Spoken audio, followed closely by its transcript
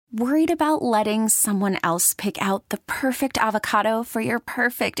Worried about letting someone else pick out the perfect avocado for your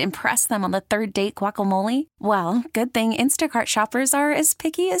perfect impress them on the third date guacamole? Well, good thing Instacart shoppers are as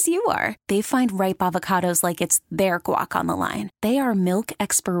picky as you are. They find ripe avocados like it's their guac on the line. They are milk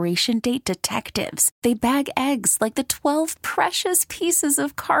expiration date detectives. They bag eggs like the 12 precious pieces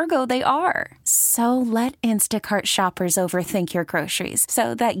of cargo they are. So let Instacart shoppers overthink your groceries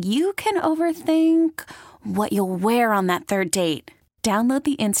so that you can overthink what you'll wear on that third date. Download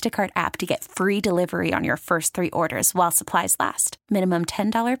the Instacart app to get free delivery on your first 3 orders while supplies last. Minimum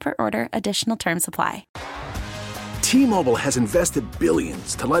 $10 per order. Additional terms apply. T-Mobile has invested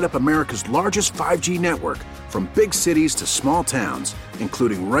billions to light up America's largest 5G network, from big cities to small towns,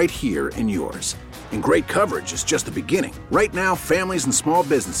 including right here in yours. And great coverage is just the beginning. Right now, families and small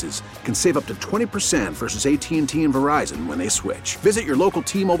businesses can save up to 20% versus AT&T and Verizon when they switch. Visit your local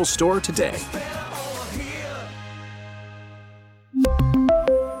T-Mobile store today.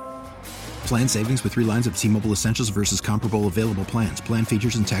 Plan savings with 3 lines of T-Mobile Essentials versus comparable available plans. Plan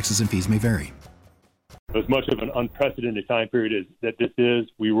features and taxes and fees may vary. As much of an unprecedented time period as that this is,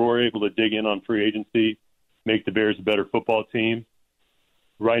 we were able to dig in on free agency, make the Bears a better football team.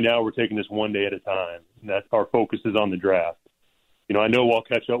 Right now, we're taking this one day at a time, and that's our focus is on the draft. You know, I know I'll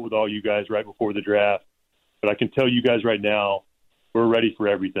catch up with all you guys right before the draft, but I can tell you guys right now, we're ready for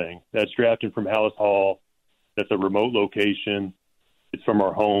everything. That's drafting from Hallis Hall. That's a remote location. It's from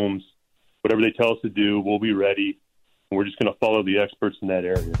our homes. Whatever they tell us to do, we'll be ready, and we're just going to follow the experts in that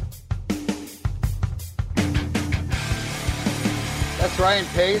area. That's Ryan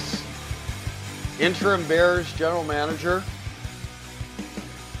Pace, interim Bears general manager.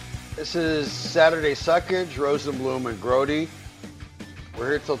 This is Saturday Suckage, Rosenblum and Grody. We're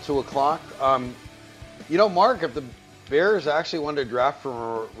here till 2 o'clock. You know, Mark, if the Bears actually wanted to draft from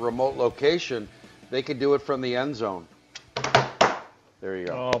a remote location, they could do it from the end zone. There you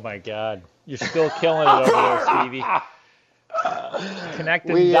go. Oh, my God. You're still killing it over there, Stevie.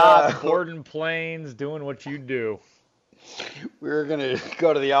 Connecting dots, boarding planes, doing what you do. We're going to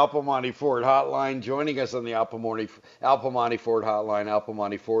go to the Al Piemonte Ford hotline. Joining us on the Al Piemonte Ford hotline, Al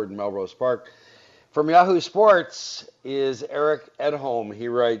Piemonte Ford in Melrose Park. From Yahoo Sports is Eric Edholm. He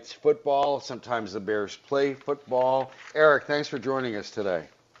writes football. Sometimes the Bears play football. Eric, thanks for joining us today.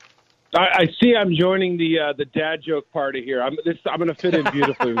 I see I'm joining the dad joke party here. I'm going to fit in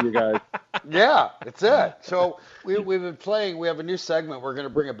beautifully with you guys. Yeah, it's it. So we've been playing. We have a new segment. We're going to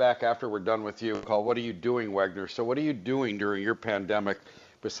bring it back after we're done with you called What Are You Doing, Wegner? So what are you doing during your pandemic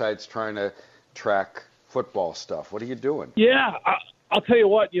besides trying to track football stuff? What are you doing? Yeah, I'll tell you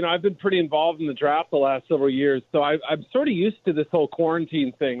what, I've been pretty involved in the draft the last several years, so I'm sort of used to this whole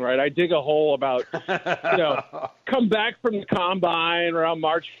quarantine thing, right? I dig a hole about, come back from the combine around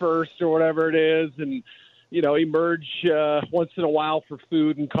March 1st or whatever it is, and, emerge once in a while for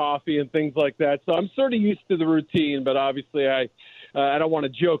food and coffee and things like that. So I'm sort of used to the routine, but obviously I don't want to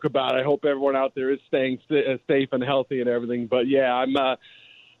joke about it. I hope everyone out there is staying safe and healthy and everything. But, yeah, I'm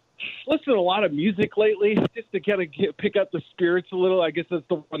listening to a lot of music lately just to kind of pick up the spirits a little. I guess that's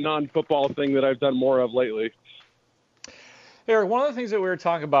the non-football thing that I've done more of lately. Eric, one of the things that we were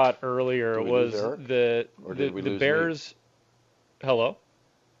talking about earlier was the Bears. Hello?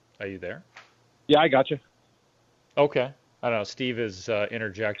 Are you there? Yeah, I got you. Okay. I don't know. Steve is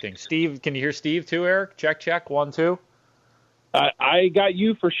interjecting. Steve, can you hear Steve too, Eric? Check. 1, 2. I got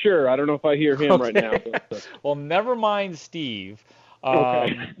you for sure. I don't know if I hear him right now. But, Well, never mind Steve.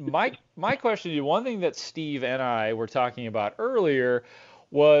 Okay. My question to you, one thing that Steve and I were talking about earlier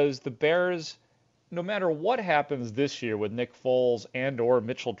was the Bears, no matter what happens this year with Nick Foles and or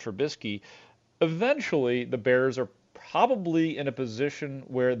Mitchell Trubisky, eventually the Bears are probably in a position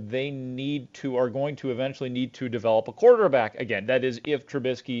where they are going to eventually need to develop a quarterback again. That is, if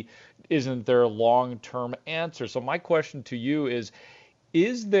Trubisky isn't their long-term answer. So my question to you is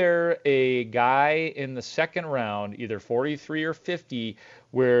there a guy in the second round, either 43 or 50,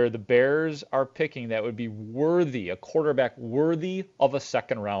 where the Bears are picking that would be a quarterback worthy of a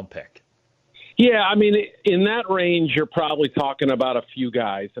second-round pick? Yeah, I mean, in that range, you're probably talking about a few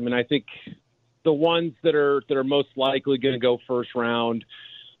guys. I mean, I think the ones that are most likely going to go first round,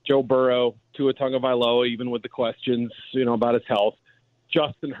 Joe Burrow, Tua Tagovailoa, even with the questions, about his health,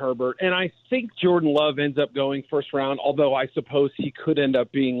 Justin Herbert, and I think Jordan Love ends up going first round, although I suppose he could end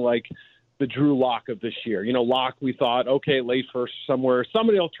up being like the Drew Lock of this year. Lock, we thought, okay, late first somewhere.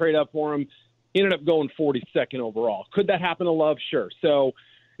 Somebody will trade up for him. He ended up going 42nd overall. Could that happen to Love? Sure. So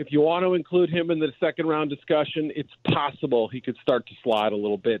if you want to include him in the second round discussion, it's possible he could start to slide a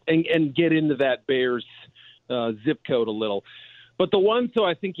little bit and get into that Bears zip code a little. But the one, so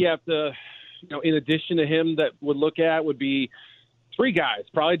I think you have to, in addition to him that would look at would be Three guys,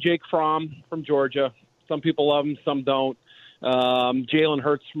 probably Jake Fromm from Georgia. Some people love him, some don't. Jalen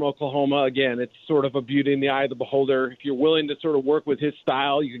Hurts from Oklahoma. Again, it's sort of a beauty in the eye of the beholder. If you're willing to sort of work with his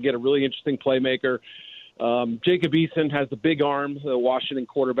style, you can get a really interesting playmaker. Jacob Eason has the big arm, the Washington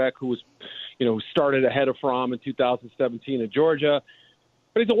quarterback who was, started ahead of Fromm in 2017 at Georgia.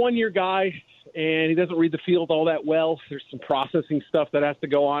 But he's a one-year guy, and he doesn't read the field all that well. There's some processing stuff that has to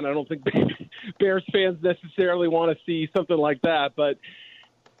go on. I don't think Bears fans necessarily want to see something like that, but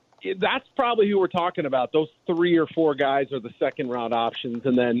that's probably who we're talking about. Those 3 or 4 guys are the second-round options,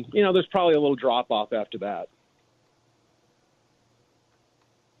 and then, there's probably a little drop-off after that.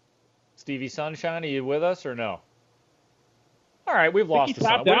 Stevie Sunshine, are you with us or no? All right, we've lost the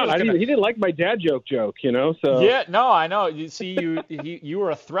sound. He didn't like my dad joke, So yeah, no, I know. You see, you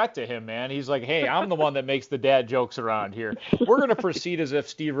were a threat to him, man. He's like, hey, I'm the one that makes the dad jokes around here. We're going to proceed as if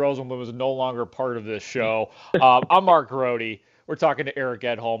Steve Rosenbloom was no longer part of this show. I'm Mark Grody. We're talking to Eric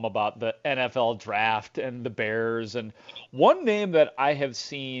Edholm about the NFL draft and the Bears. And one name that I have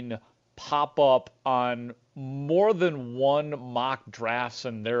seen pop up on more than one mock drafts,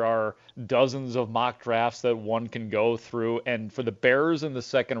 and there are dozens of mock drafts that one can go through. And for the Bears in the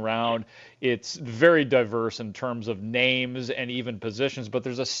second round, it's very diverse in terms of names and even positions. But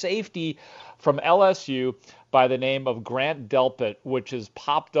there's a safety from LSU by the name of Grant Delpit, which has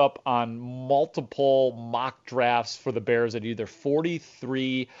popped up on multiple mock drafts for the Bears at either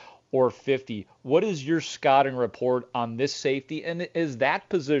 43 or 50. What is your scouting report on this safety, and is that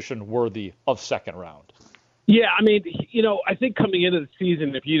position worthy of second round? Yeah, I think coming into the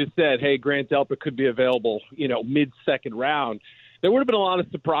season, if you'd have said, hey, Grant Delpit could be available, mid-second round, there would have been a lot of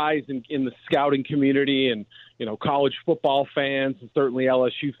surprise in the scouting community and, college football fans and certainly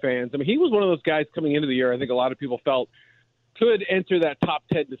LSU fans. He was one of those guys coming into the year I think a lot of people felt could enter that top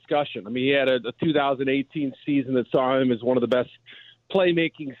 10 discussion. He had a 2018 season that saw him as one of the best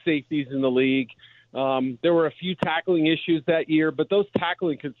playmaking safeties in the league. There were a few tackling issues that year, but those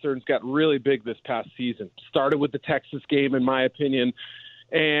tackling concerns got really big this past season. Started with the Texas game, in my opinion,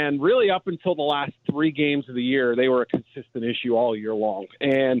 and really up until the last 3 games of the year, they were a consistent issue all year long.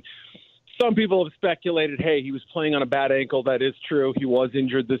 And some people have speculated, hey, he was playing on a bad ankle. That is true. He was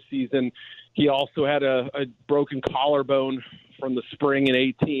injured this season. He also had a broken collarbone from the spring in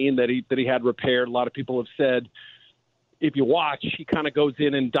 18 that he had repaired. A lot of people have said, if you watch, he kind of goes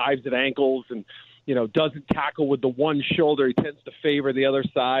in and dives at ankles and, doesn't tackle with the one shoulder. He tends to favor the other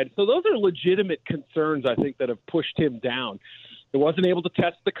side. So those are legitimate concerns, I think, that have pushed him down. He wasn't able to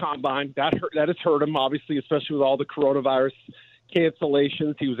test the combine. That has hurt him, obviously, especially with all the coronavirus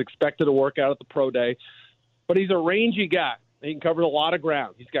cancellations. He was expected to work out at the pro day. But he's a rangy guy. He can cover a lot of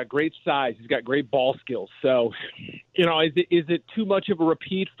ground. He's got great size. He's got great ball skills. So, is it too much of a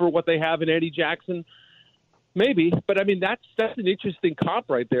repeat for what they have in Eddie Jackson? Maybe, but that's an interesting comp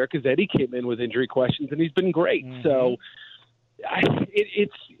right there because Eddie came in with injury questions and he's been great. Mm-hmm. So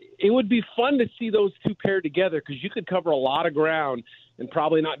it would be fun to see those two paired together because you could cover a lot of ground and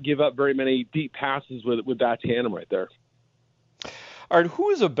probably not give up very many deep passes with that tandem right there. All right, who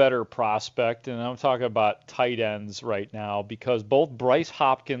is a better prospect? And I'm talking about tight ends right now because both Bryce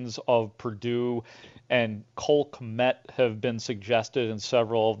Hopkins of Purdue and Cole Kmet have been suggested in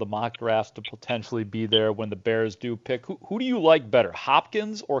several of the mock drafts to potentially be there when the Bears do pick. Who do you like better,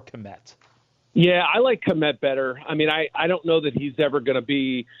 Hopkins or Kmet? Yeah, I like Kmet better. I don't know that he's ever going to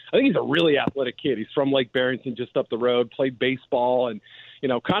be – I think he's a really athletic kid. He's from Lake Barrington, just up the road, played baseball, and,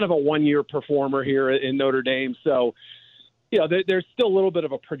 kind of a one-year performer here in Notre Dame. So, there's still a little bit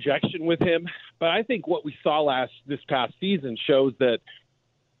of a projection with him. But I think what we saw this past season shows that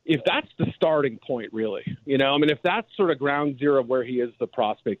if that's the starting point, really, if that's sort of ground zero of where he is the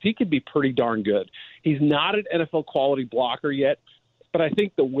prospect, he could be pretty darn good. He's not an NFL quality blocker yet, but I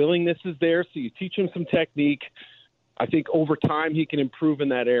think the willingness is there. So you teach him some technique. I think over time he can improve in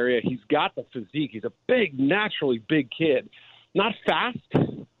that area. He's got the physique. He's a big, naturally big kid. Not fast,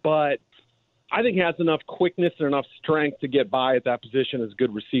 but I think he has enough quickness and enough strength to get by at that position as a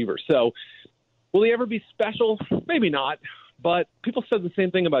good receiver. So will he ever be special? Maybe not. But people said the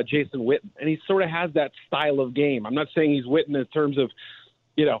same thing about Jason Witten, and he sort of has that style of game. I'm not saying he's Witten in terms of,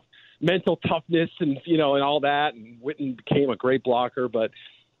 mental toughness and, and all that. And Witten became a great blocker, but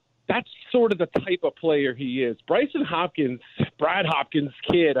that's sort of the type of player he is. Bryson Hopkins, Brad Hopkins'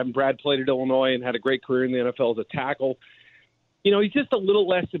 kid. Brad played at Illinois and had a great career in the NFL as a tackle. He's just a little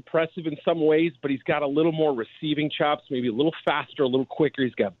less impressive in some ways, but he's got a little more receiving chops, maybe a little faster, a little quicker.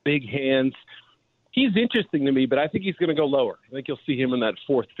 He's got big hands. He's interesting to me, but I think he's going to go lower. I think you'll see him in that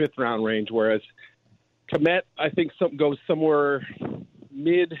 4th, 5th round range, whereas Kmet, I think goes somewhere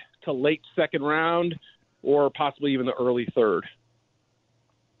mid to late second round or possibly even the early third.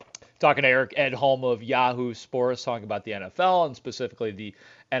 Talking to Eric Edholm of Yahoo Sports, talking about the NFL and specifically the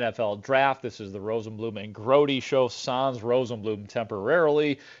NFL draft. This is the Rosenblum and Grody show, sans Rosenblum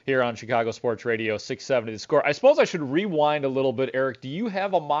temporarily, here on Chicago Sports Radio 670 The Score. I suppose I should rewind a little bit, Eric. Do you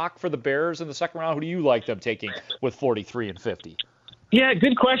have a mock for the Bears in the second round? Who do you like them taking with 43 and 50? Yeah,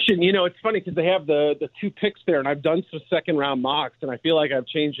 good question. You know, it's funny because they have the 2 picks there, and I've done some second-round mocks, and I feel like I've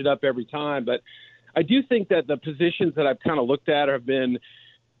changed it up every time. But I do think that the positions that I've kind of looked at have been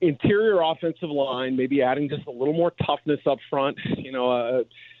interior offensive line, maybe adding just a little more toughness up front. You know, a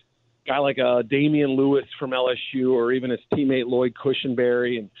guy like Damian Lewis from LSU, or even his teammate Lloyd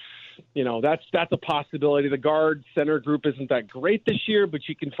Cushenberry, and you know that's a possibility. The guard center group isn't that great this year, but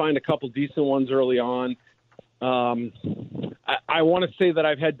you can find a couple decent ones early on. I want to say that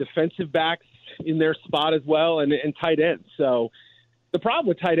I've had defensive backs in their spot as well, and tight ends. So the problem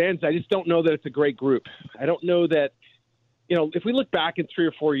with tight ends, I just don't know that it's a great group. I don't know that. You know, if we look back in 3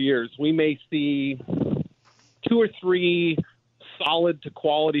 or 4 years, we may see 2 or 3 solid to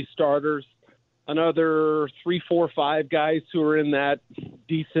quality starters, another 3, 4, 5 guys who are in that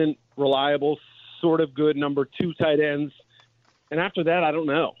decent, reliable, sort of good number 2 tight ends. And after that, I don't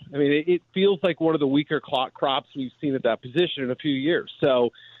know. I mean, it feels like one of the weaker crops we've seen at that position in a few years. So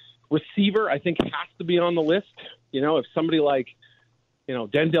receiver, I think, has to be on the list. You know, if somebody like, you know,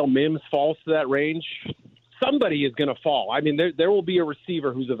 Denzel Mims falls to that range, somebody is going to fall. I mean, there will be a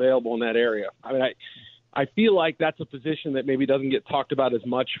receiver who's available in that area. I mean, I feel like that's a position that maybe doesn't get talked about as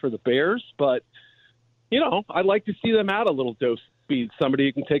much for the Bears, but, you know, I'd like to see them add a little dose of speed, somebody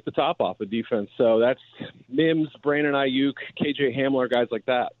who can take the top off the defense. So that's Mims, Brandon Ayuk, KJ Hamler, guys like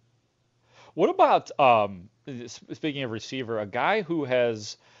that. What about, speaking of receiver, a guy who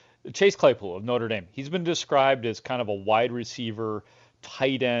has Chase Claypool of Notre Dame? He's been described as kind of a wide receiver,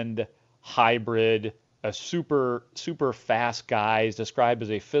 tight end hybrid, a super fast guy. Is described as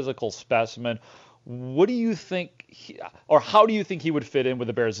a physical specimen. What do you think, or how do you think he would fit in with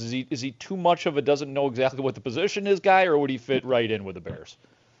the Bears? Is he too much of a doesn't know exactly what the position is guy, or would he fit right in with the Bears?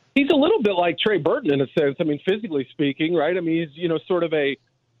 He's a little bit like Trey Burton in a sense. I mean, physically speaking, right? I mean, he's, you know, sort of a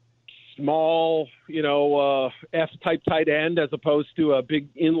small, you know, F-type tight end as opposed to a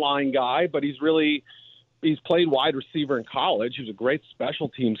big inline guy, but he's played wide receiver in college. He was a great special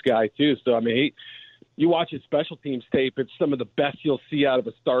teams guy too. So, I mean, you watch his special teams tape, it's some of the best you'll see out of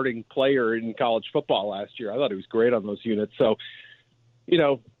a starting player in college football last year. I thought he was great on those units. So, you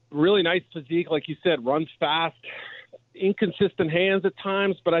know, really nice physique, like you said, runs fast, inconsistent hands at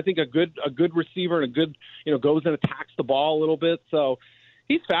times, but I think a good receiver and a good, you know, goes and attacks the ball a little bit. So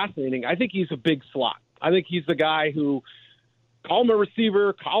he's fascinating. I think he's a big slot. I think he's the guy who, call him a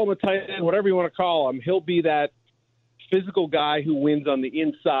receiver, call him a tight end, whatever you want to call him, he'll be that physical guy who wins on the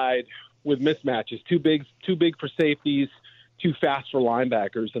inside with mismatches, too big for safeties, too fast for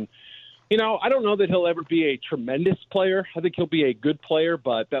linebackers. And, you know, I don't know that he'll ever be a tremendous player. I think he'll be a good player,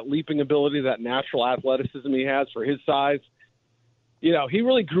 but that leaping ability, that natural athleticism he has for his size, you know, he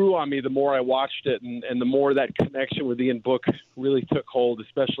really grew on me the more I watched it, and the more that connection with Ian Book really took hold,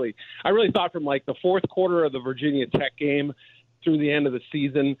 especially. I really thought from like the fourth quarter of the Virginia Tech game through the end of the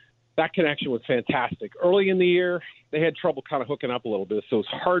season, that connection was fantastic. Early in the year, they had trouble kind of hooking up a little bit, so it's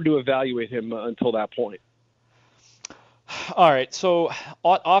hard to evaluate him until that point. All right, so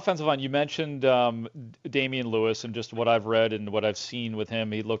offensive line, you mentioned Damian Lewis, and just what I've read and what I've seen with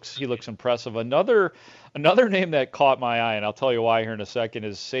him, he looks impressive. Another name that caught my eye, and I'll tell you why here in a second,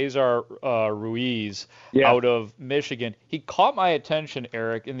 is Cesar Ruiz out of Michigan. He caught my attention,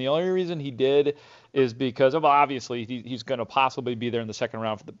 Eric, and the only reason he did is because of, obviously, he's going to possibly be there in the second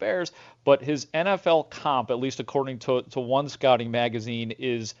round for the Bears, but his NFL comp, at least according to one scouting magazine,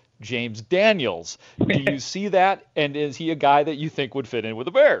 is James Daniels. Do you see that? And is he a guy that you think would fit in with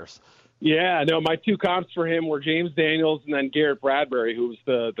the Bears? Yeah, no, my 2 comps for him were James Daniels and then Garrett Bradbury, who was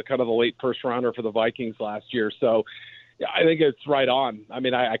the kind of the late first rounder for the Vikings last year. So yeah, I think it's right on. I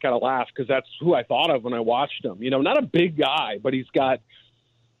mean, I kind of laugh because that's who I thought of when I watched him. You know, not a big guy, but he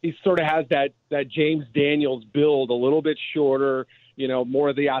sort of has that James Daniels build, a little bit shorter, you know, more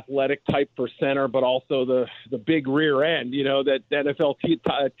of the athletic type for center, but also the big rear end, you know, that NFL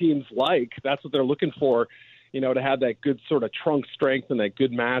teams like. That's what they're looking for, you know, to have that good sort of trunk strength and that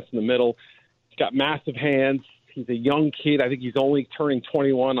good mass in the middle. He's got massive hands. He's a young kid. I think he's only turning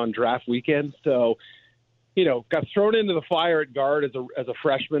 21 on draft weekend. So, you know, got thrown into the fire at guard as a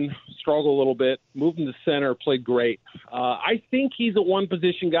freshman, struggled a little bit, moved into center, played great. I think he's a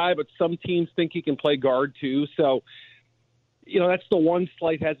one-position guy, but some teams think he can play guard too. So, you know, that's the one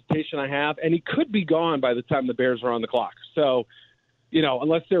slight hesitation I have. And he could be gone by the time the Bears are on the clock. So, you know,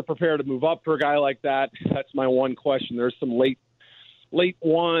 unless they're prepared to move up for a guy like that, that's my one question. There's some late late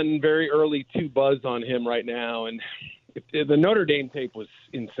 1, very early 2 buzz on him right now. And the Notre Dame tape was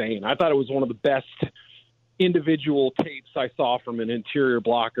insane. I thought it was one of the best individual tapes I saw from an interior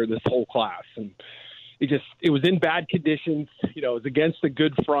blocker this whole class. And it was in bad conditions. It was against a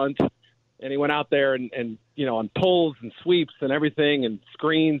good front. And he went out there and on pulls and sweeps and everything and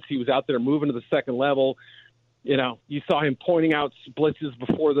screens, he was out there moving to the second level. You saw him pointing out blitzes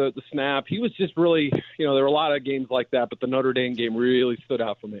before the snap. He was just really, there were a lot of games like that, but the Notre Dame game really stood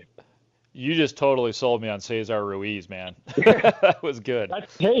out for me. You just totally sold me on Cesar Ruiz, man. That was good.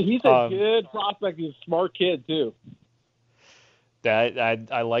 Hey, he's a good prospect. He's a smart kid, too.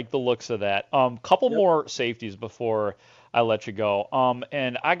 I like the looks of that. Couple more safeties before I let you go.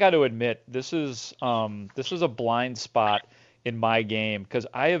 And I got to admit, this is a blind spot in my game because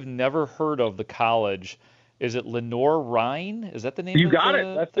I have never heard of the college. Is it Lenoir-Rhyne? Is that the name? You got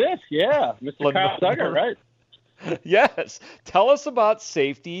it. That's it. Yeah, Mr. Kyle Dugger, right? Yes. Tell us about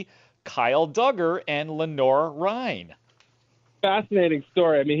safety Kyle Dugger and Lenoir-Rhyne. Fascinating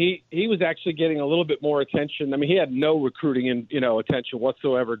story. I mean, he was actually getting a little bit more attention. I mean, he had no recruiting attention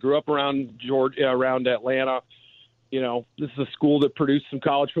whatsoever. Grew up around around Atlanta. This is a school that produced some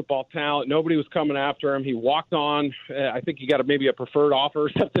college football talent. Nobody was coming after him. He walked on. I think he got maybe a preferred offer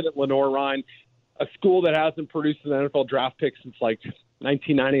or something at Lenoir-Rhyne, a school that hasn't produced an NFL draft pick since like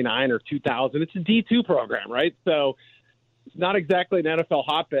 1999 or 2000. It's a D2 program, right? So it's not exactly an NFL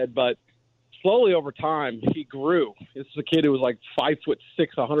hotbed, but slowly over time, he grew. This is a kid who was like 5'6",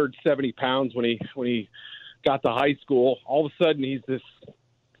 170 pounds when he got to high school. All of a sudden, he's this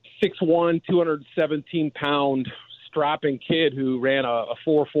 6'1", 217-pound strapping kid who ran a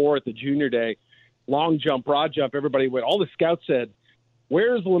 4.4 at the junior day. Long jump, broad jump, everybody went. All the scouts said,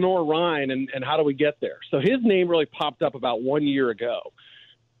 where's Lenoir-Rhyne and how do we get there? So his name really popped up about 1 year ago.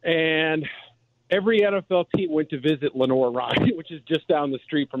 And every NFL team went to visit Lenoir-Rhyne, which is just down the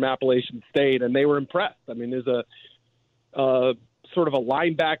street from Appalachian State, and they were impressed. I mean, there's a sort of a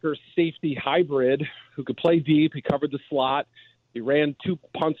linebacker safety hybrid who could play deep. He covered the slot. He ran 2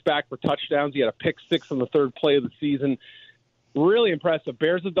 punts back for touchdowns. He had a pick 6 on the 3rd play of the season. Really impressive.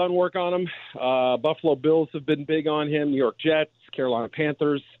 Bears have done work on him. Buffalo Bills have been big on him. New York Jets, Carolina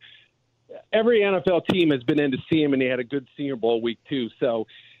Panthers. Every NFL team has been in to see him, and he had a good Senior Bowl week too. So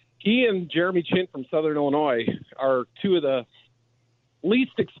he and Jeremy Chint from Southern Illinois are 2 of the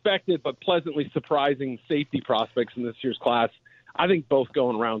least expected but pleasantly surprising safety prospects in this year's class. I think both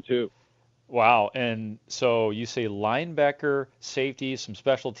going round 2. Wow. And so you say linebacker, safety, some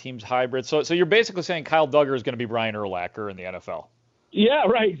special teams hybrids. So you're basically saying Kyle Dugger is going to be Brian Urlacher in the NFL. Yeah,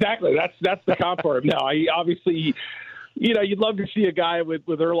 right. Exactly. That's the comp for him. No, he obviously, you'd love to see a guy with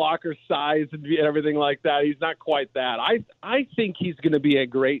Urlacher's size and everything like that. He's not quite that. I think he's going to be a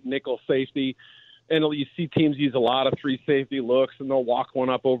great nickel safety. And you see teams use a lot of 3 safety looks, and they'll walk one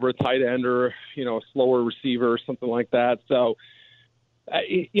up over a tight end or, a slower receiver or something like that. So,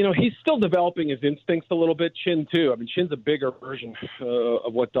 he's still developing his instincts a little bit. Chin too. I mean, Chin's a bigger version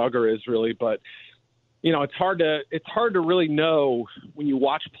of what Dugger is really, but it's hard to really know when you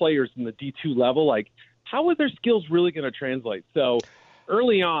watch players in the D2 level, like how are their skills really going to translate? So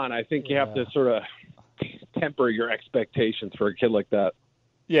early on, I think you have to sort of temper your expectations for a kid like that.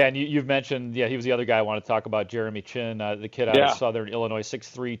 Yeah, and you've mentioned, he was the other guy I want to talk about, Jeremy Chinn, the kid out of Southern Illinois,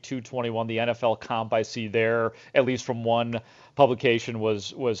 6'3", 221. The NFL comp I see there, at least from one publication,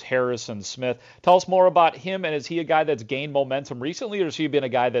 was Harrison Smith. Tell us more about him, and is he a guy that's gained momentum recently, or has he been a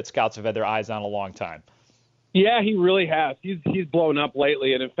guy that scouts have had their eyes on a long time? Yeah, he really has. He's blown up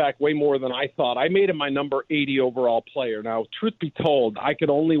lately, and in fact, way more than I thought. I made him my number 80 overall player. Now, truth be told, I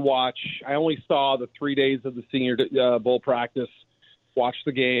only saw the 3 days of the Senior Bowl practice, watched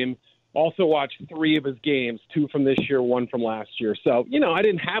the game, also watched 3 of his games, 2 from this year, 1 from last year. So, I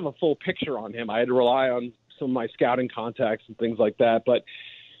didn't have a full picture on him. I had to rely on some of my scouting contacts and things like that. But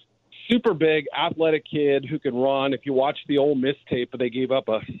super big, athletic kid who can run. If you watch the Ole Miss tape, they gave up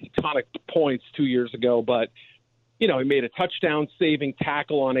a ton of points 2 years ago. But, he made a touchdown-saving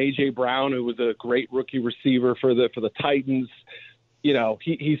tackle on A.J. Brown, who was a great rookie receiver for the Titans.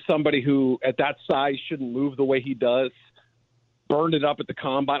 He's somebody who, at that size, shouldn't move the way he does. Burned it up at the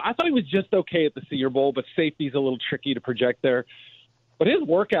combine. I thought he was just okay at the Senior Bowl, but safety's a little tricky to project there. But his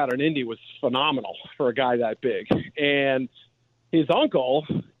workout in Indy was phenomenal for a guy that big. And his uncle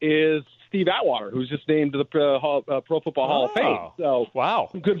is Steve Atwater, who's just named to the Pro Football Hall of Fame. So, wow,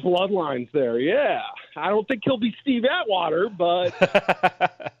 some good bloodlines there. Yeah, I don't think he'll be Steve Atwater, but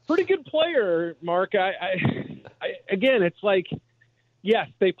pretty good player, Mark. Again, it's like, yes,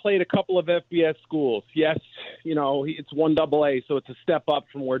 they played a couple of FBS schools. Yes, it's 1AA, so it's a step up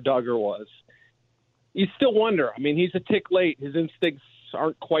from where Dugger was. you still wonder. I mean, he's a tick late. His instincts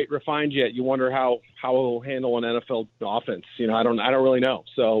aren't quite refined yet. You wonder how he'll handle an NFL offense. I don't really know.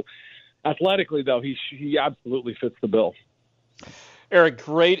 So athletically, though, he absolutely fits the bill. Eric,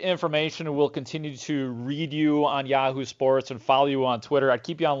 great information. We'll continue to read you on Yahoo Sports and follow you on Twitter. I'd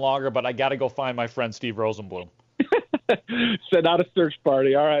keep you on longer, but I got to go find my friend Steve Rosenblum. Send out a search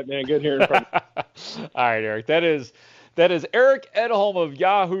party. All right, man. Good hearing from you. All right, Eric. That is Eric Edholm of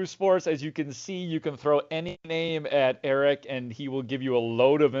Yahoo Sports. As you can see, you can throw any name at Eric, and he will give you a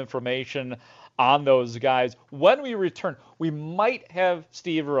load of information on those guys. When we return, we might have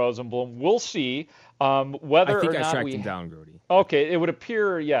Steve Rosenblum. We'll see whether or not I tracked him down, Grody. Okay, it would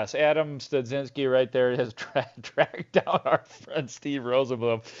appear, yes, Adam Studzinski right there has tracked down our friend Steve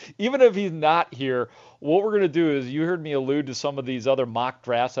Rosenblum. Even if he's not here, what we're going to do is, you heard me allude to some of these other mock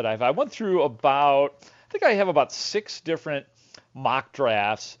drafts that I went through I think I have about 6 different mock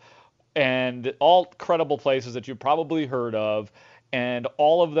drafts, and all credible places that you've probably heard of, and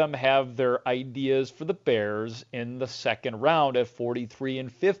all of them have their ideas for the Bears in the second round at 43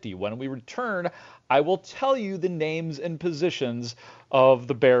 and 50. When we return, I will tell you the names and positions of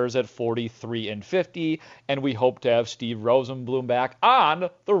the Bears at 43 and 50, and we hope to have Steve Rosenblum back on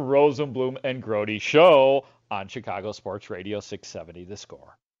the Rosenblum and Grody Show on Chicago Sports Radio 670 The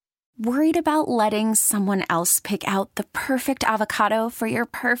Score. Worried about letting someone else pick out the perfect avocado for your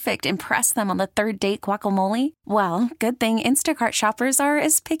perfect impress them on the third date guacamole? Well, good thing Instacart shoppers are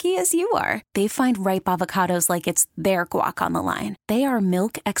as picky as you are. They find ripe avocados like it's their guac on the line. They are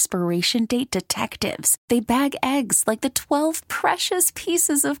milk expiration date detectives. They bag eggs like the 12 precious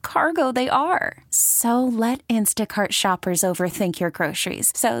pieces of cargo they are. So let Instacart shoppers overthink your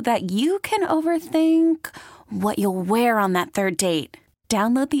groceries so that you can overthink what you'll wear on that third date.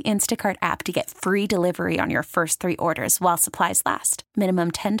 Download the Instacart app to get free delivery on your first 3 orders while supplies last.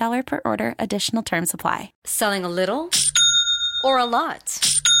 Minimum $10 per order. Additional terms apply. Selling a little or a lot?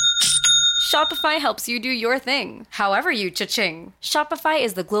 Shopify helps you do your thing, however you cha-ching. Shopify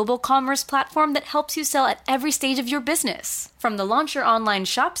is the global commerce platform that helps you sell at every stage of your business. From the launch your online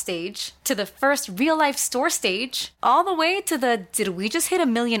shop stage, to the first real-life store stage, all the way to the did we just hit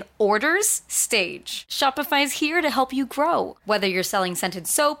 1 million orders stage. Shopify's here to help you grow. Whether you're selling scented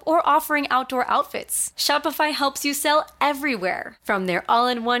soap or offering outdoor outfits, Shopify helps you sell everywhere. From their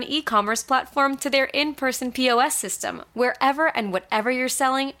all-in-one e-commerce platform to their in-person POS system, wherever and whatever you're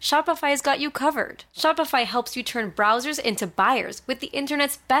selling, Shopify's got you covered. Shopify helps you turn browsers into buyers with the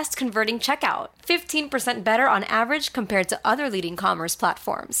internet's best converting checkout. 15% better on average compared to other leading commerce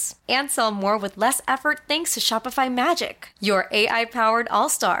platforms. And sell more with less effort thanks to Shopify Magic, your AI-powered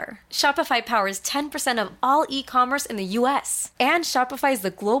all-star. Shopify powers 10% of all e-commerce in the U.S. And Shopify is the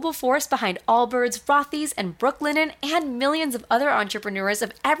global force behind Allbirds, Rothy's, and Brooklinen, and millions of other entrepreneurs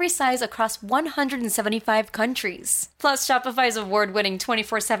of every size across 175 countries. Plus, Shopify's award-winning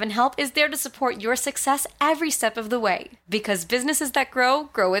 24/7 help is there to support your success every step of the way. Because businesses that grow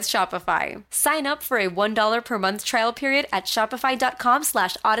with Shopify. Sign up for a $1 per month trial period at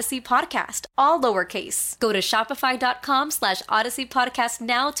shopify.com/Odyssey Podcast, all lowercase. Go to shopify.com/Odyssey Podcast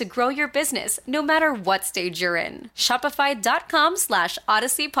now to grow your business, no matter what stage you're in.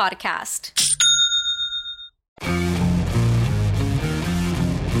 Shopify.com/Odyssey Podcast.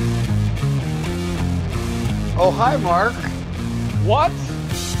 Oh, hi, Mark. What?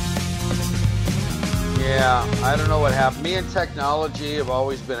 Yeah, I don't know what happened. Me and technology have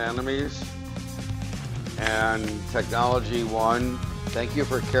always been enemies. And technology won. Thank you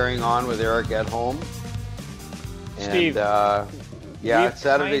for carrying on with Eric Edholm. And, Steve,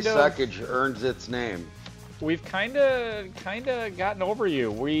 Saturday Suckage earns its name. We've kind of gotten over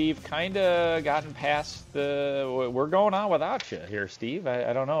you. We've kind of gotten past we're going on without you here, Steve.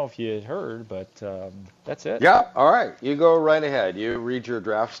 I don't know if you heard, but that's it. Yeah, all right. You go right ahead. You read your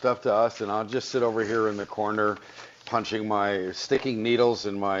draft stuff to us, and I'll just sit over here in the corner sticking needles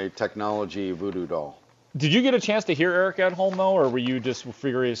in my technology voodoo doll. Did you get a chance to hear Eric Edholm, though, or were you just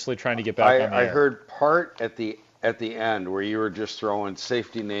furiously trying to get back on the air? I heard part at the end where you were just throwing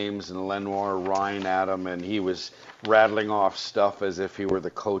safety names and Lenoir Ryan at him, and he was rattling off stuff as if he were the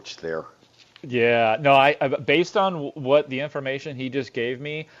coach there. Yeah, no, I based on what the information he just gave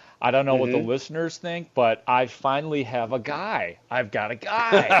me, I don't know what the listeners think, but I finally have a guy. I've got a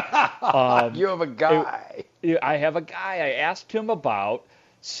guy. You have a guy. I have a guy. I asked him about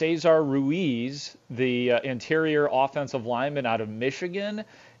Cesar Ruiz, the interior offensive lineman out of Michigan,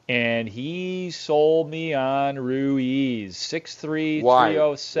 and he sold me on Ruiz. 6'3",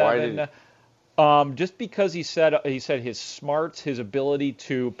 307. Just because he said his smarts, his ability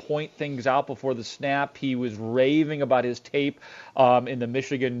to point things out before the snap. He was raving about his tape in the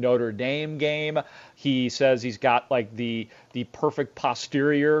Michigan Notre Dame game. He says he's got like the perfect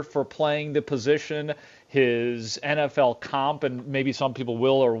posterior for playing the position. His NFL comp, and maybe some people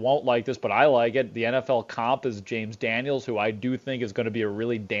will or won't like this, but I like it. The NFL comp is James Daniels, who I do think is going to be a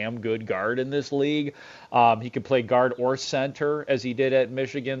really damn good guard in this league. He could play guard or center as he did at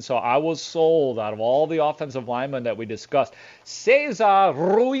Michigan. So I was sold out of all the offensive linemen that we discussed. Cesar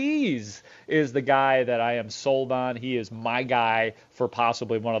Ruiz is the guy that I am sold on. He is my guy for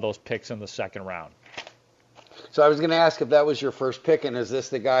possibly one of those picks in the second round. So I was going to ask if that was your first pick, and is this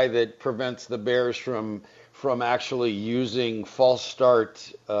the guy that prevents the Bears from actually using false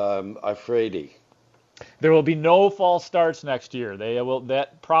start Ifredi? There will be no false starts next year.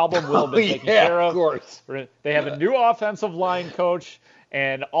 That problem will have been taken care of. Of course. They have a new offensive line coach,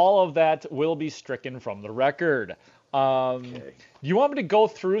 and all of that will be stricken from the record. Okay. Do you want me to go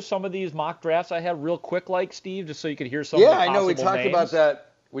through some of these mock drafts I had real quick, like Steve, just so you could hear some of the possible names? Yeah, I know we talked names? about that.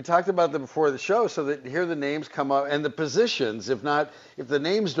 We talked about them before the show, so that here the names come up and the positions. If the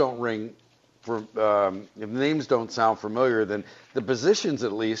names don't ring, if the names don't sound familiar, then the positions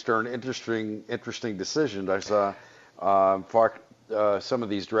at least are an interesting decision. I saw some of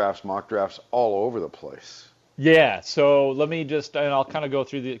these mock drafts, all over the place. Yeah, so let me and I'll kind of go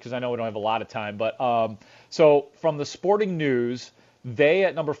through because I know we don't have a lot of time, but so from the Sporting News, they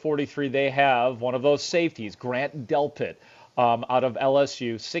at number 43 they have one of those safeties, Grant Delpit. Out of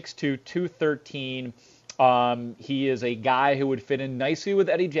LSU, 6'2", 213. He is a guy who would fit in nicely with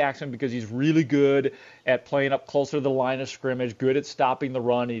Eddie Jackson because he's really good at playing up closer to the line of scrimmage, good at stopping the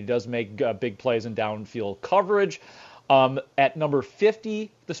run, and he does make big plays in downfield coverage. At number 50,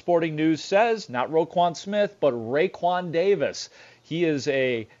 the Sporting News says, not Roquan Smith, but Raekwon Davis. He is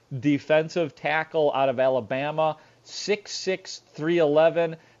a defensive tackle out of Alabama, 6'6",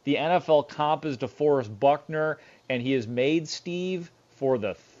 311. The NFL comp is DeForest Buckner, and he is made, Steve, for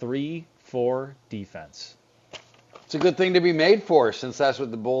the 3-4 defense. It's a good thing to be made for, since that's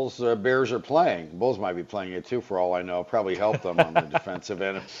what the Bears are playing. The Bulls might be playing it too, for all I know. Probably help them on the defensive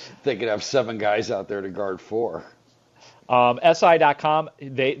end. They could have 7 guys out there to guard 4. SI.com,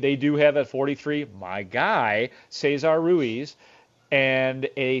 they do have at 43, my guy, Cesar Ruiz, and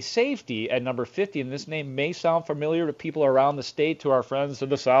a safety at number 50, and this name may sound familiar to people around the state, to our friends to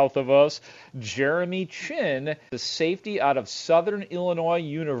the south of us, Jeremy Chin, the safety out of Southern Illinois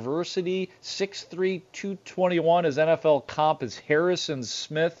University, 6'3", 221. His NFL comp is Harrison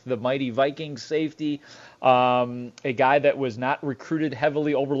Smith, the mighty Viking safety, a guy that was not recruited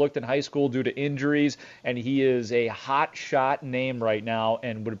heavily, overlooked in high school due to injuries, and he is a hot shot name right now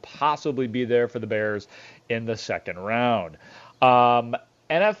and would possibly be there for the Bears in the second round.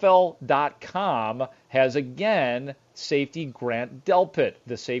 NFL.com has, again, safety Grant Delpit,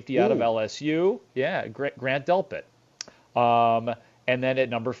 the safety out of LSU. Yeah, Grant Delpit. And then at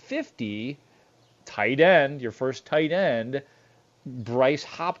number 50, tight end, your first tight end, Bryce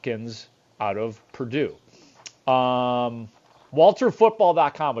Hopkins out of Purdue.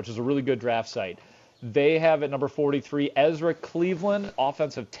 WalterFootball.com, which is a really good draft site, they have at number 43, Ezra Cleveland,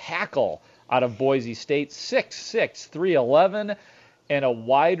 offensive tackle out of Boise State, 6'6", 311, and a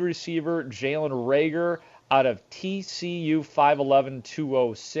wide receiver, Jalen Reagor, out of TCU, 5'11",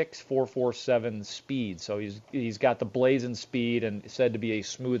 206, 447 speed. So he's got the blazing speed and said to be a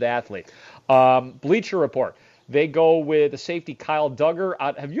smooth athlete. Bleacher Report, they go with the safety Kyle Duggar.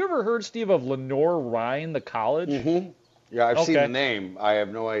 Have you ever heard, Steve, of Lenoir-Rhyne, the college? Mm-hmm. Yeah, I've seen the name. I have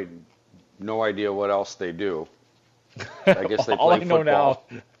no idea what else they do. I guess they play football.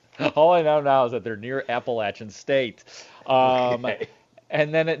 All I know now is that they're near Appalachian State. Okay.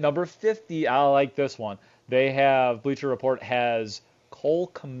 And then at number 50, I like this one. They have, Bleacher Report has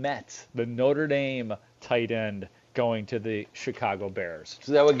Cole Kmet, the Notre Dame tight end, going to the Chicago Bears.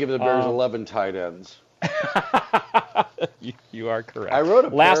 So that would give the Bears 11 tight ends. You are correct. I wrote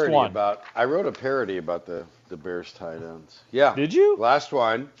a parody about the Bears tight ends. Yeah. Did you? Last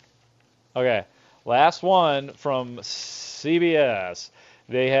one. Okay. Last one from CBS.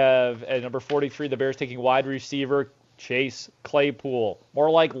 They have at number 43, the Bears taking wide receiver Chase Claypool, more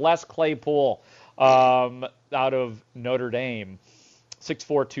like Les Claypool, out of Notre Dame,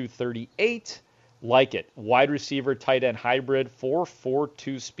 6'4", 238. Like it. Wide receiver, tight end hybrid,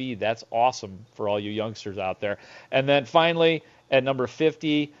 4.42 speed. That's awesome for all you youngsters out there. And then finally, at number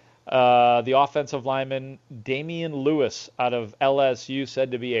 50, the offensive lineman Damian Lewis out of LSU,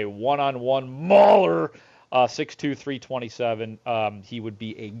 said to be a one-on-one mauler. 6'2", 327. He would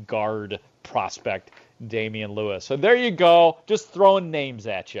be a guard prospect, Damian Lewis. So there you go, just throwing names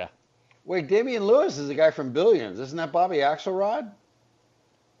at you. Wait, Damian Lewis is the guy from Billions. Isn't that Bobby Axelrod?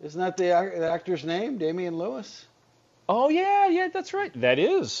 Isn't that the actor's name, Damian Lewis? Oh, yeah, that's right. That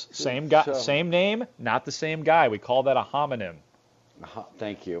is. Same guy, same name, not the same guy. We call that a homonym.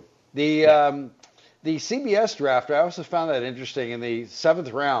 Thank you. The CBS draft, I also found that interesting. In the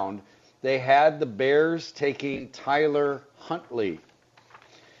 7th round, they had the Bears taking Tyler Huntley,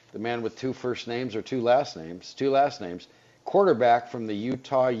 the man with 2 first names or 2 last names, quarterback from the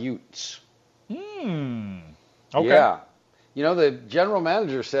Utah Utes. Okay. Yeah. You know, the general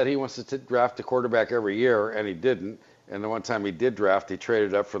manager said he wants to draft a quarterback every year, and he didn't. And the one time he did draft, he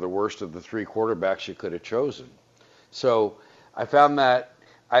traded up for the worst of the 3 quarterbacks you could have chosen. So I found that,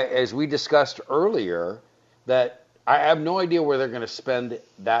 as we discussed earlier, that I have no idea where they're going to spend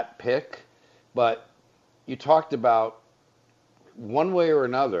that pick, but you talked about one way or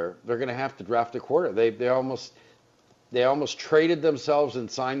another, they're going to have to draft a quarterback. They almost traded themselves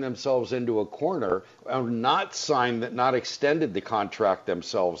and signed themselves into a corner, or not extended the contract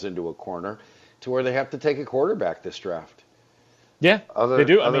themselves into a corner, to where they have to take a quarterback this draft. Yeah, they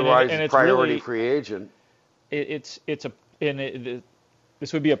do. Otherwise, and it's priority really, free agent.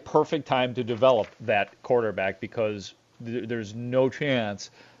 This would be a perfect time to develop that quarterback, because there's no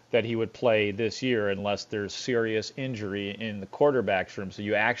chance that he would play this year unless there's serious injury in the quarterback's room. So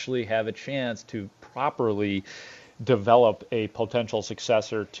you actually have a chance to properly develop a potential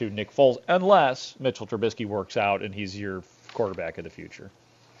successor to Nick Foles, unless Mitchell Trubisky works out and he's your quarterback of the future.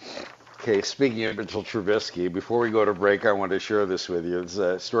 Okay, speaking of Mitchell Trubisky, before we go to break, I want to share this with you. It's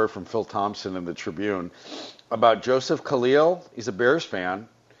a story from Phil Thompson in the Tribune about Joseph Khalil. He's a Bears fan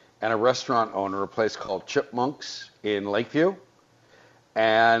and a restaurant owner, a place called Chipmunks in Lakeview.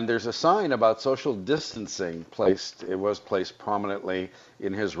 And there's a sign about social distancing placed prominently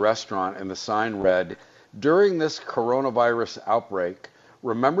in his restaurant, and the sign read, "During this coronavirus outbreak,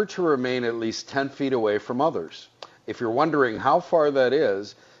 remember to remain at least 10 feet away from others." If you're wondering how far that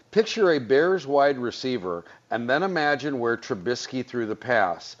is, picture a Bears wide receiver and then imagine where Trubisky threw the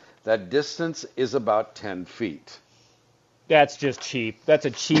pass. That distance is about 10 feet. That's just cheap. That's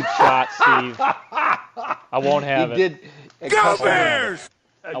a cheap shot, Steve. I won't have it. Go Bears!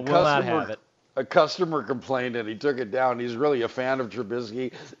 I will not have it. A customer complained and he took it down. He's really a fan of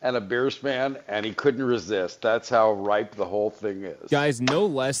Trubisky and a Bears fan, and he couldn't resist. That's how ripe the whole thing is. Guys, no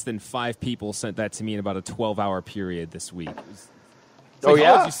less than 5 people sent that to me in about a 12-hour period this week. Oh,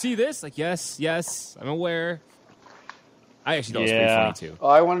 yeah? Did you see this? Like, yes, I'm aware. I actually thought it was pretty funny, too. Well,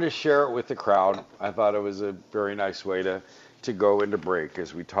 I wanted to share it with the crowd. I thought it was a very nice way to go into break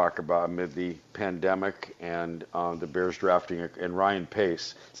as we talk about amid the pandemic and the Bears drafting and Ryan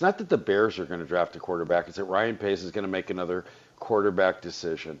Pace. It's not that the Bears are going to draft a quarterback. It's that Ryan Pace is going to make another quarterback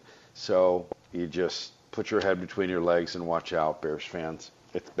decision. So you just put your head between your legs and watch out, Bears fans.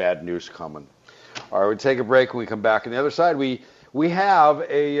 It's bad news coming. All right, we take a break. When we come back on the other side, we have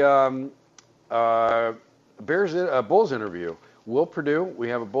a Bulls interview. Will Perdue. We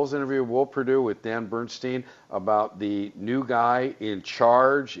have a Bulls interview with Will Perdue with Dan Bernstein about the new guy in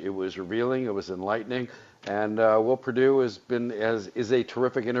charge. It was revealing. It was enlightening. And Will Perdue is a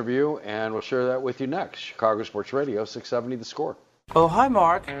terrific interview, and we'll share that with you next. Chicago Sports Radio, 670 The Score. Oh, hi,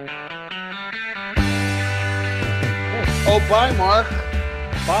 Mark. Oh, bye, Mark.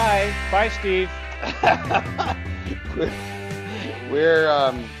 Bye. Bye, Steve.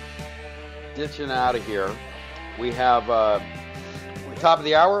 We're ditching out of here. We have... top of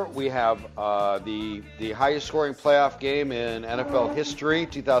the hour, we have the highest scoring playoff game in NFL history,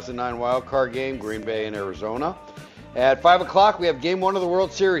 2009 wild card game, Green Bay and Arizona. At 5 o'clock, we have Game 1 of the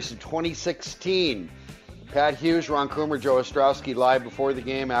World Series in 2016. Pat Hughes, Ron Coomer, Joe Ostrowski live before the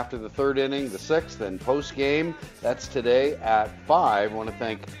game, after the third inning, the sixth, and post-game. That's today at 5. I want to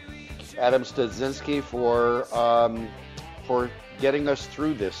thank Adam Studzinski for getting us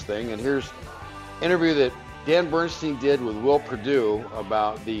through this thing. And here's an interview that Dan Bernstein did with Will Perdue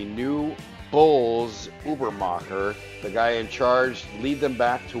about the new Bulls Ubermacher, the guy in charge, lead them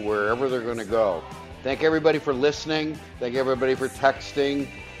back to wherever they're going to go. Thank everybody for listening. Thank everybody for texting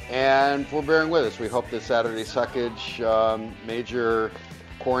and for bearing with us. We hope this Saturday suckage made your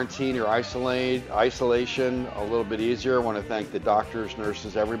quarantine or isolation a little bit easier. I want to thank the doctors,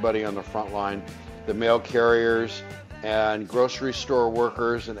 nurses, everybody on the front line, the mail carriers, and grocery store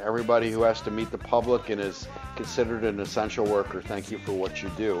workers, and everybody who has to meet the public and is considered an essential worker. Thank you for what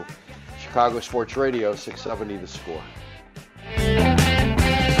you do. Chicago Sports Radio, 670 The Score.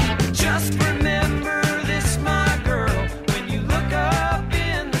 Just remember this, my girl. When you look up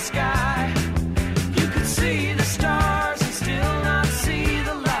in the sky, you can see the stars and still not see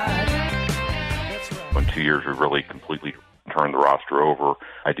the light. That's right. In 2 years, we really completely turned the roster over.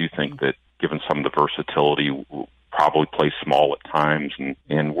 I do think that given some of the versatility, probably play small at times,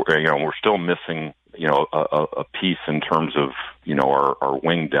 and we're still missing a piece in terms of, our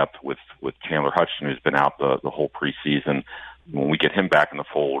wing depth with Chandler Hutchinson, who's been out the whole preseason. When we get him back in the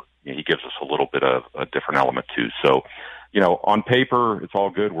fold, he gives us a little bit of a different element too. So, on paper, it's all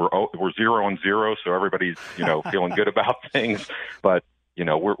good. We're 0-0, so everybody's, feeling good about things. But,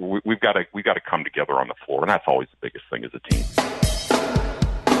 we've got to come together on the floor, and that's always the biggest thing as a team.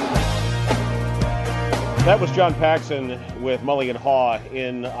 That was John Paxson with Mully and Haw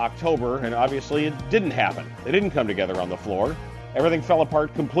in October, and obviously it didn't happen. They didn't come together on the floor. Everything fell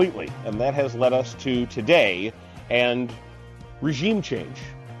apart completely, and that has led us to today and regime change.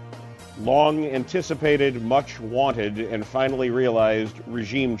 Long anticipated, much wanted, and finally realized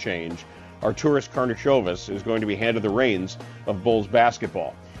regime change. Arturas Karnisovas is going to be handed the reins of Bulls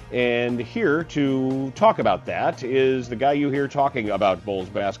basketball. And here to talk about that is the guy you hear talking about Bulls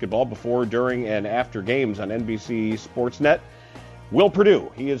basketball before, during, and after games on NBC Sportsnet, Will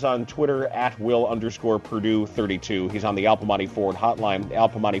Perdue. He is on Twitter at Will_Perdue32. He's on the Al Piemonte Ford hotline, Al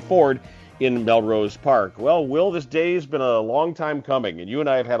Piemonte Ford in Melrose Park. Well, Will, this day has been a long time coming, and you and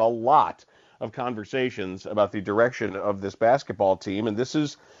I have had a lot of conversations about the direction of this basketball team, and this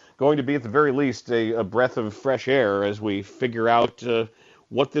is going to be, at the very least, a breath of fresh air as we figure out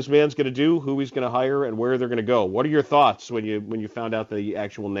what this man's going to do, who he's going to hire, and where they're going to go. What are your thoughts when you found out the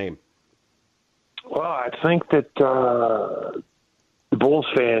actual name? Well, I think that the Bulls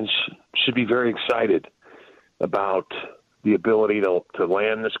fans should be very excited about the ability to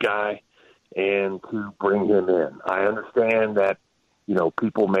land this guy and to bring him in. I understand that,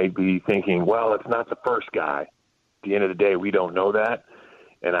 people may be thinking, well, it's not the first guy. At the end of the day, we don't know that.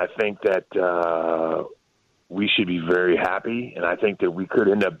 And I think that we should be very happy, and I think that we could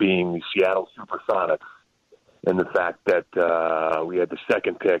end up being the Seattle Supersonics in the fact that we had the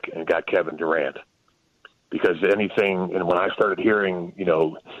second pick and got Kevin Durant. Because anything, and when I started hearing,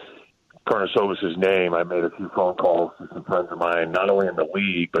 Karnisovas' name, I made a few phone calls to some friends of mine, not only in the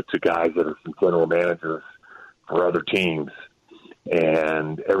league, but to guys that are some general managers for other teams.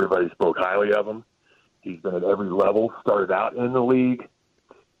 And everybody spoke highly of him. He's been at every level, started out in the league,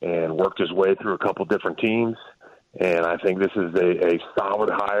 and worked his way through a couple different teams. And I think this is a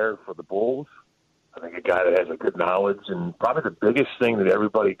solid hire for the Bulls. I think a guy that has a good knowledge. And probably the biggest thing that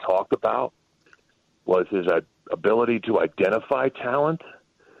everybody talked about was his ability to identify talent,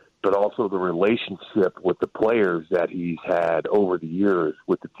 but also the relationship with the players that he's had over the years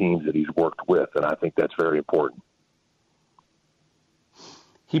with the teams that he's worked with. And I think that's very important.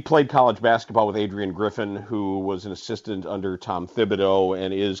 He played college basketball with Adrian Griffin, who was an assistant under Tom Thibodeau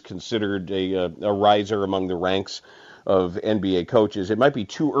and is considered a riser among the ranks of NBA coaches. It might be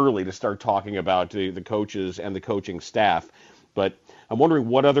too early to start talking about the coaches and the coaching staff, but I'm wondering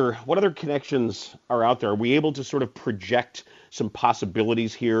what other connections are out there. Are we able to sort of project some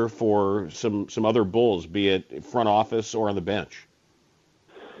possibilities here for some other Bulls, be it front office or on the bench?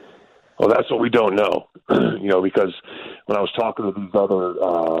 Well, that's what we don't know, because when I was talking to these other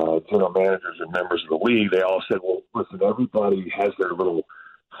general managers and members of the league, they all said, well, listen, everybody has their little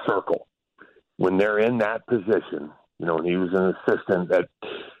circle. When they're in that position, when he was an assistant at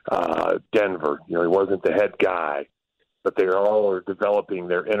Denver, he wasn't the head guy, but they all are developing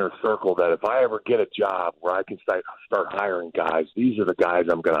their inner circle that if I ever get a job where I can start hiring guys, these are the guys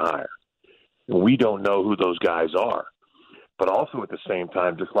I'm going to hire. And we don't know who those guys are. But also at the same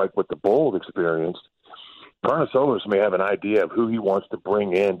time, just like what the Bulls experienced, Karnisovas may have an idea of who he wants to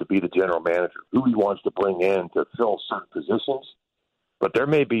bring in to be the general manager, who he wants to bring in to fill certain positions. But there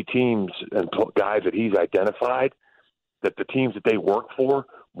may be teams and guys that he's identified that the teams that they work for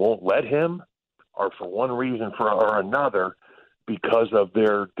won't let him, or for one reason or another, because of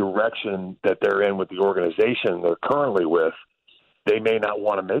their direction that they're in with the organization they're currently with, they may not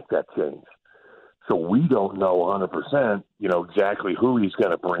want to make that change. So we don't know 100%, exactly who he's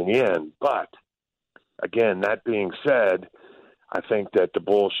going to bring in. But, again, that being said, I think that the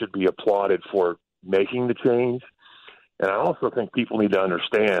Bulls should be applauded for making the change. And I also think people need to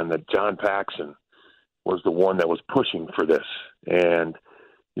understand that John Paxson was the one that was pushing for this. And,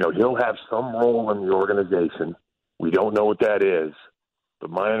 he'll have some role in the organization. We don't know what that is. But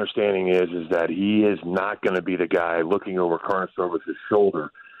my understanding is that he is not going to be the guy looking over Karnisovas'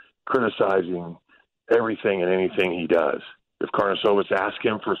 shoulder, criticizing everything and anything he does. If Karnisovas asks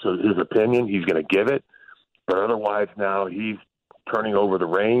him for his opinion, he's going to give it. But otherwise now he's turning over the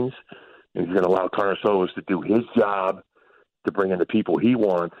reins, and he's going to allow Karnisovas to do his job to bring in the people he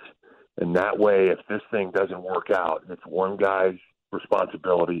wants. And that way, if this thing doesn't work out, it's one guy's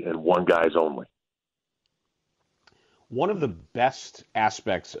responsibility and one guy's only. one of the best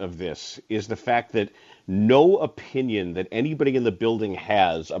aspects of this is the fact that no opinion that anybody in the building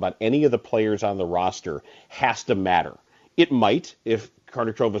has about any of the players on the roster has to matter. It might if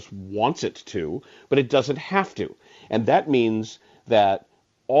Karnatrovas wants it to, but it doesn't have to. And that means that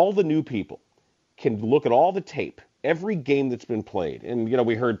all the new people can look at all the tape, every game that's been played. And,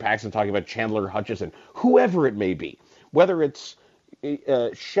 we heard Paxton talking about Chandler Hutchison, whoever it may be, whether it's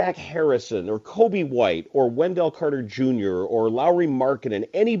Shaq Harrison or Kobe White or Wendell Carter Jr. or Lowry Markkanen,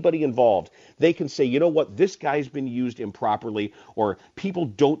 anybody involved, they can say, you know what, this guy's been used improperly, or people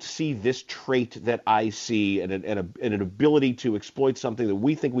don't see this trait that I see, and an ability to exploit something that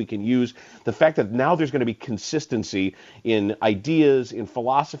we think we can use. The fact that now there's going to be consistency in ideas, in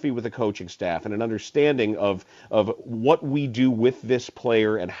philosophy with the coaching staff, and an understanding of what we do with this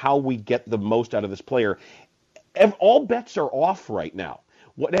player and how we get the most out of this player. All bets are off right now.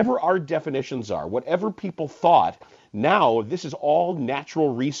 Whatever our definitions are, whatever people thought, now this is all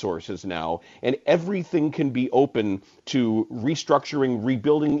natural resources now, and everything can be open to restructuring,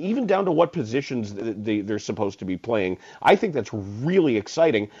 rebuilding, even down to what positions they're supposed to be playing. I think that's really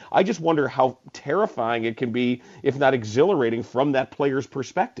exciting. I just wonder how terrifying it can be, if not exhilarating, from that player's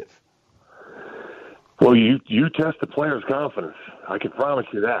perspective. Well, you test the player's confidence. I can promise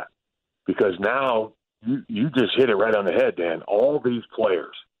you that, because now you just hit it right on the head, Dan. All these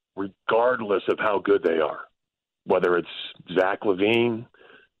players, regardless of how good they are, whether it's Zach LaVine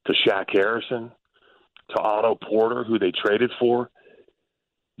to Shaq Harrison to Otto Porter, who they traded for,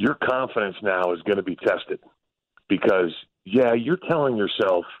 your confidence now is going to be tested. Because, you're telling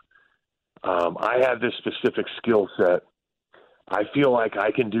yourself, I have this specific skill set. I feel like I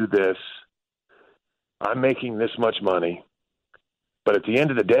can do this. I'm making this much money. But at the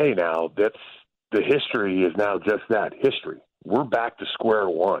end of the day now, the history is now just that, history. We're back to square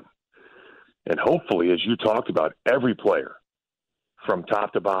one. And hopefully, as you talked about, every player from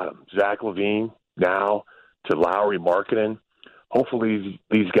top to bottom, Zach LaVine now to Lowry Markkanen, hopefully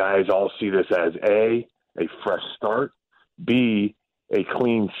these guys all see this as A, a fresh start, B, a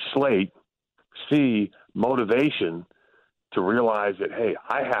clean slate, C, motivation to realize that, hey,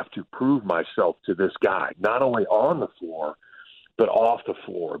 I have to prove myself to this guy, not only on the floor, but off the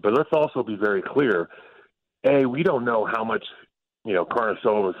floor. But let's also be very clear. A, we don't know how much,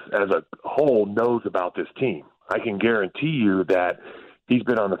 Karnatrovas as a whole knows about this team. I can guarantee you that he's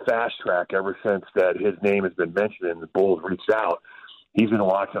been on the fast track ever since that his name has been mentioned and the Bulls reached out. He's been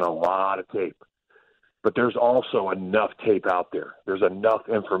watching a lot of tape. But there's also enough tape out there. There's enough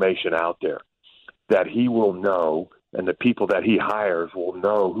information out there that he will know, and the people that he hires will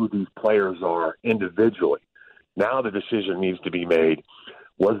know who these players are individually. Now the decision needs to be made.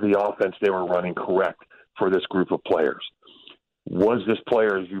 Was the offense they were running correct for this group of players? Was this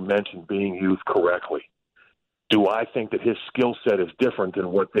player, as you mentioned, being used correctly? Do I think that his skill set is different than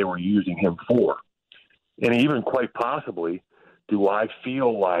what they were using him for? And even quite possibly, do I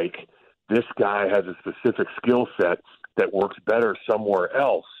feel like this guy has a specific skill set that works better somewhere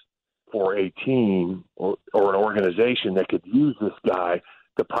else for a team or an organization that could use this guy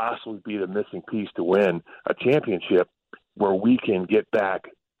to possibly be the missing piece to win a championship, where we can get back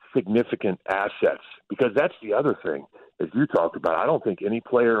significant assets? Because that's the other thing, as you talked about. I don't think any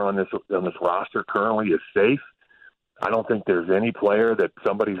player on this roster currently is safe. I don't think there's any player that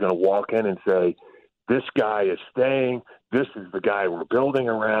somebody's going to walk in and say, this guy is staying, this is the guy we're building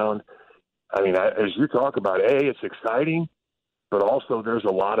around. I mean, as you talk about, it's exciting, but also there's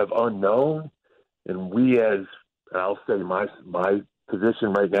a lot of unknown. And we, as I'll say, my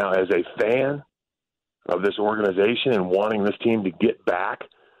position right now as a fan of this organization and wanting this team to get back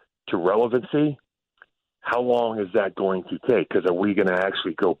to relevancy, how long is that going to take? Because are we going to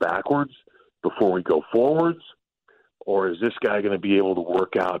actually go backwards before we go forwards? Or is this guy going to be able to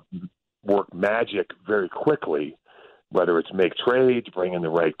work magic very quickly, whether it's make trades, bring in the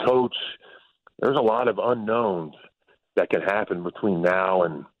right coach? There's a lot of unknowns that can happen between now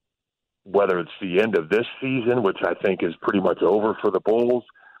and whether it's the end of this season, which I think is pretty much over for the Bulls,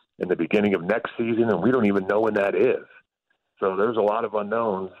 and the beginning of next season, and we don't even know when that is. So there's a lot of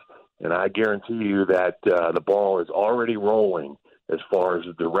unknowns, and I guarantee you that the ball is already rolling as far as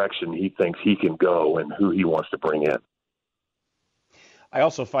the direction he thinks he can go and who he wants to bring in. I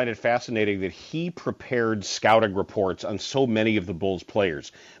also find it fascinating that he prepared scouting reports on so many of the Bulls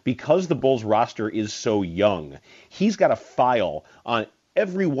players. Because the Bulls roster is so young, he's got a file on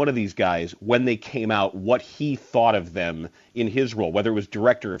every one of these guys, when they came out, what he thought of them in his role, whether it was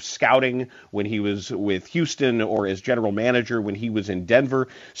director of scouting when he was with Houston or as general manager when he was in Denver.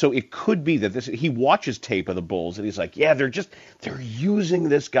 So it could be that he watches tape of the Bulls and he's like, yeah, they're using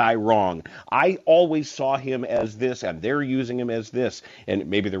this guy wrong. I always saw him as this and they're using him as this. And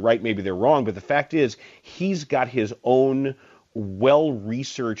maybe they're right, maybe they're wrong. But the fact is, he's got his own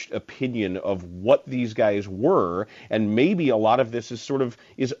well-researched opinion of what these guys were, and maybe a lot of this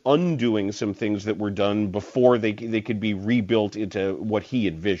is undoing some things that were done before they could be rebuilt into what he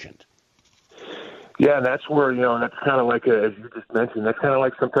envisioned. Yeah, and that's where, that's kind of like, as you just mentioned, that's kind of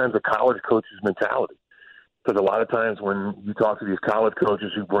like sometimes a college coach's mentality. Because a lot of times when you talk to these college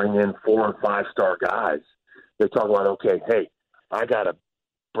coaches who bring in 4- and 5-star guys, they talk about, okay, hey, I got to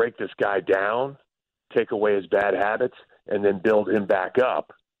break this guy down, take away his bad habits, and then build him back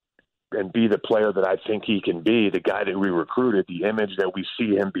up and be the player that I think he can be, the guy that we recruited, the image that we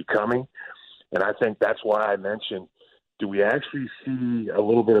see him becoming. And I think that's why I mentioned, do we actually see a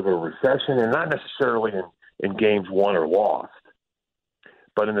little bit of a recession? And not necessarily in games won or lost,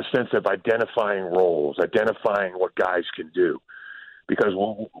 but in the sense of identifying roles, identifying what guys can do. Because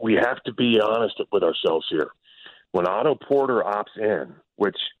we have to be honest with ourselves here. When Otto Porter opts in,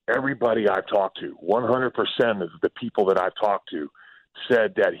 which everybody I've talked to, 100% of the people that I've talked to,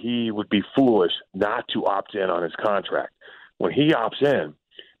 said that he would be foolish not to opt in on his contract. When he opts in,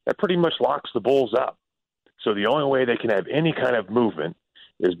 that pretty much locks the Bulls up. So the only way they can have any kind of movement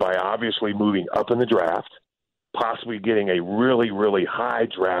is by obviously moving up in the draft, possibly getting a really, really high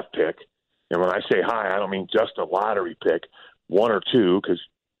draft pick. And when I say high, I don't mean just a lottery pick, 1 or 2, because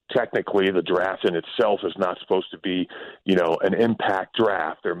technically the draft in itself is not supposed to be, an impact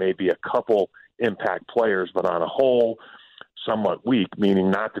draft. There may be a couple impact players, but on a whole, somewhat weak, meaning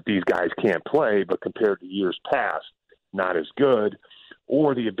not that these guys can't play, but compared to years past, not as good,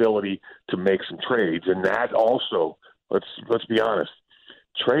 or the ability to make some trades. And that also, let's be honest,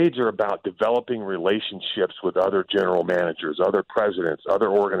 trades are about developing relationships with other general managers, other presidents, other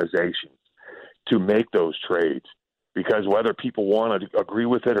organizations to make those trades. Because whether people want to agree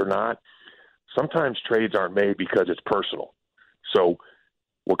with it or not, sometimes trades aren't made because it's personal. So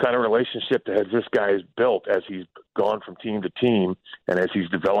what kind of relationship has this guy built as he's gone from team to team and as he's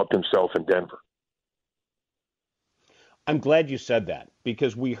developed himself in Denver? I'm glad you said that,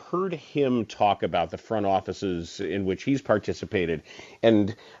 because we heard him talk about the front offices in which he's participated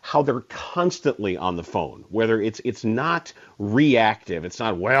and how they're constantly on the phone, whether it's not reactive. It's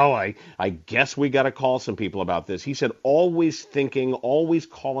not, well, I guess we got to call some people about this. He said always thinking, always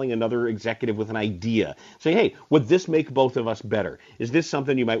calling another executive with an idea. Say, hey, would this make both of us better? Is this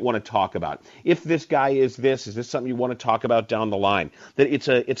something you might want to talk about? If this guy is this something you want to talk about down the line? That it's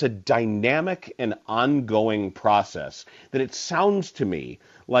a dynamic and ongoing process that it sounds to me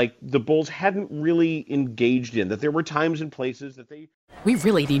like the Bulls hadn't really engaged in, that there were times and places that they... We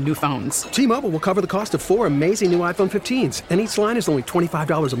really need new phones. T-Mobile will cover the cost of 4 amazing new iPhone 15s, and each line is only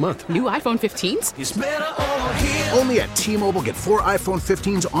 $25 a month. New iPhone 15s? It's better over here. Only at T-Mobile, get 4 iPhone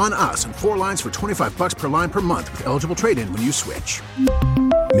 15s on us and 4 lines for $25 per line per month with eligible trade-in when you switch.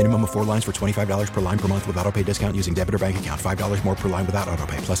 Minimum of 4 lines for $25 per line per month with autopay discount using debit or bank account. $5 more per line without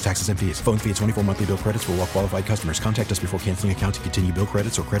autopay, plus taxes and fees. Phone fee at 24 monthly bill credits for well-qualified customers. Contact us before canceling account to continue bill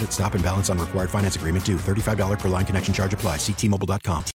credits or credit stop and balance on required finance agreement due. $35 per line connection charge applies. See T-Mobile.com.